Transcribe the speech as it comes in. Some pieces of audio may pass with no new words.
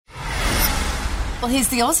Well, he's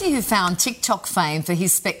the Aussie who found TikTok fame for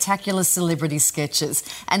his spectacular celebrity sketches.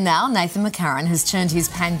 And now Nathan McCarran has turned his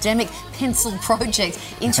pandemic pencil project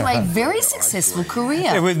into a very successful career.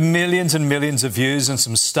 Yeah, with millions and millions of views and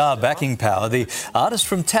some star backing power, the artist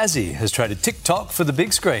from Tassie has traded TikTok for the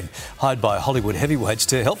big screen, hired by Hollywood heavyweights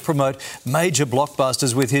to help promote major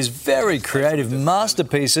blockbusters with his very creative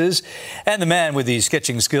masterpieces. And the man with the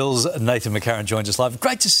sketching skills, Nathan McCarran, joins us live.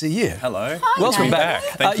 Great to see you. Hello. Hi, Welcome Nathan. back.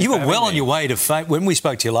 Thank you were for well having on me. your way to fame. When we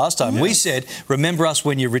spoke to you last time, we said, remember us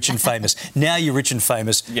when you're rich and famous. Now you're rich and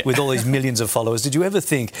famous with all these millions of followers. Did you ever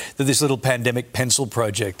think that this little pandemic pencil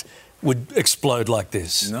project would explode like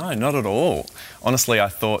this? No, not at all. Honestly, I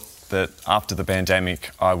thought that after the pandemic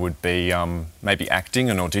I would be maybe acting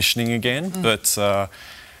and auditioning again, but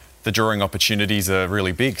the drawing opportunities are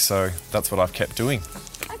really big, so that's what I've kept doing.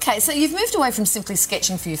 OK, so you've moved away from simply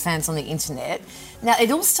sketching for your fans on the internet. Now,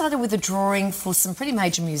 it all started with a drawing for some pretty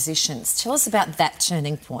major musicians. Tell us about that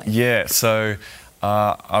turning point. Yeah, so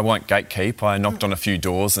I won't gatekeep. I knocked on a few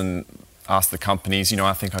doors and asked the companies,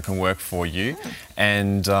 I think I can work for you.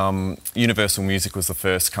 And Universal Music was the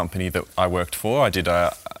first company that I worked for. I did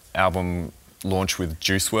an album launch with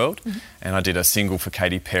Juice WRLD, and I did a single for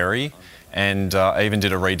Katy Perry, and I even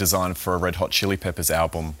did a redesign for a Red Hot Chili Peppers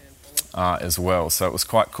album as well. So it was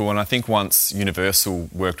quite cool. And I think once Universal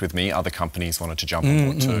worked with me, other companies wanted to jump on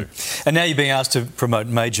board too. And now you're being asked to promote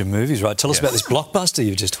major movies, right? Tell us about this blockbuster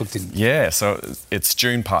you've just hooked in. Yeah, so it's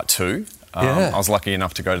June Part 2. I was lucky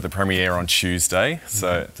enough to go to the premiere on Tuesday,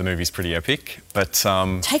 so the movie's pretty epic. But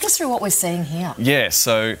take us through what we're seeing here. Yeah,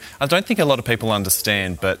 so I don't think a lot of people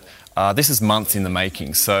understand, but this is months in the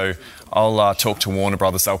making. So I'll talk to Warner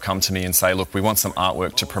Brothers, they'll come to me and say, look, we want some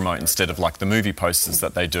artwork to promote instead of like the movie posters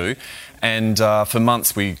that they do. And for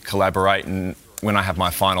months we collaborate, and when I have my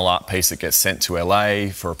final art piece, it gets sent to LA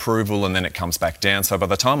for approval and then it comes back down. So by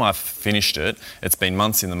the time I've finished it, it's been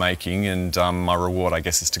months in the making, and my reward, I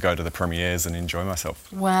guess, is to go to the premieres and enjoy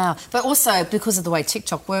myself. Wow. But also, because of the way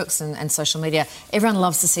TikTok works and social media, everyone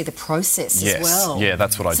loves to see the process as well. Yeah,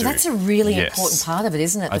 that's what I do. So that's a really important part of it,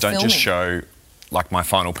 isn't it? I don't filming. just show like my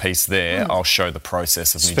final piece there, I'll show the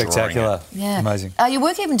process of me drawing it. Spectacular. Yeah. Amazing. Your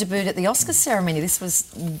work even debuted at the Oscars ceremony. This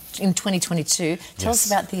was in 2022. Tell us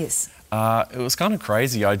about this. It was kind of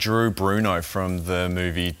crazy. I drew Bruno from the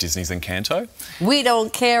movie Disney's Encanto. We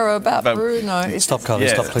don't care about Bruno. Stop, Carly.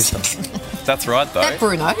 Stop, please stop. That's right, though. That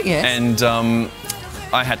Bruno, yes. And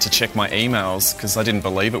I had to check my emails because I didn't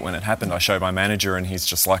believe it when it happened. I showed my manager and he's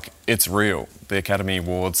just like, it's real. The Academy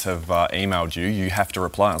Awards have emailed you. You have to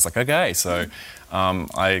reply. I was like, OK. So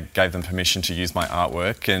I gave them permission to use my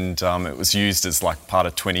artwork, and it was used as like part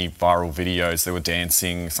of 20 viral videos. They were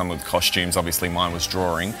dancing, some with costumes. Obviously, mine was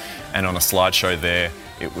drawing. And on a slideshow there,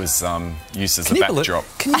 it was used as a backdrop.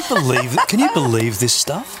 Can you believe this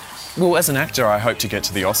stuff? Well, as an actor, I hope to get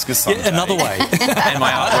to the Oscars someday. Yeah, another way. And my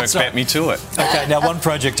artwork bet me to it. OK, now one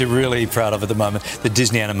project you're really proud of at the moment, the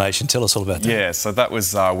Disney animation. Tell us all about that. Yeah, so that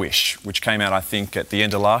was Wish, which came out, I think, at the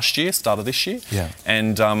end of last year, start of this year. Yeah.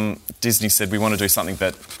 And Disney said, we want to do something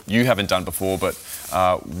that you haven't done before, but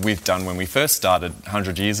we've done when we first started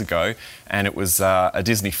 100 years ago, and it was a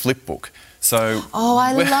Disney flip book. So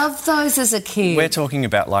I loved those as a kid. We're talking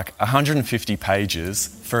about like 150 pages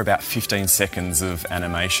for about 15 seconds of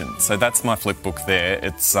animation. So that's my flip book there.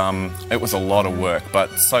 It's it was a lot of work, but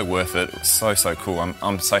so worth it. It was so cool.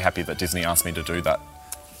 I'm so happy that Disney asked me to do that.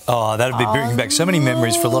 Oh, that would be bringing back so many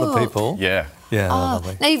memories for a lot of people. Yeah. Yeah,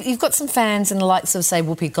 lovely. Now, you've got some fans in the likes of, say,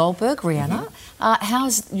 Whoopi Goldberg, Rihanna. How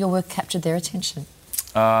has your work captured their attention?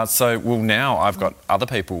 Now I've got other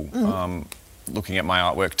people looking at my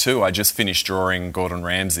artwork too. I just finished drawing Gordon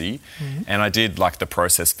Ramsay, and I did like the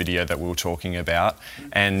process video that we were talking about,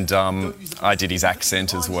 and I did his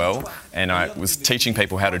accent as well, and I was teaching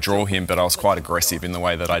people how to draw him, but I was quite aggressive in the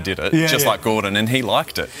way that I did it, like Gordon, and he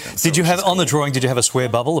liked it. So did you have on the drawing? Did you have a swear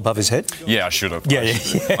bubble above his head? Yeah, I should have. Yeah.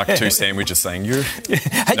 Like two sandwiches saying you.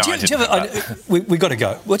 Hey, we got to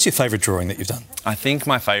go. What's your favourite drawing that you've done? I think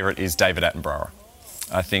my favourite is David Attenborough.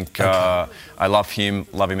 I think I love him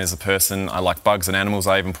as a person. I like bugs and animals.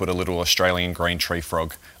 I even put a little Australian green tree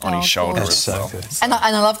frog on his shoulder as well. Good. And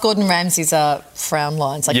I love Gordon Ramsay's frown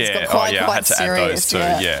lines. Like, he's got quite I had to serious. add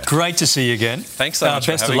those too. Yeah. Great to see you again. Thanks so much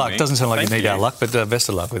for best of having luck. me. Doesn't sound like Thank you need you. our luck, but best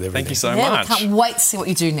of luck with everything. Thank you so We much. can't wait to see what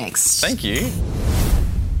you do next. Thank you.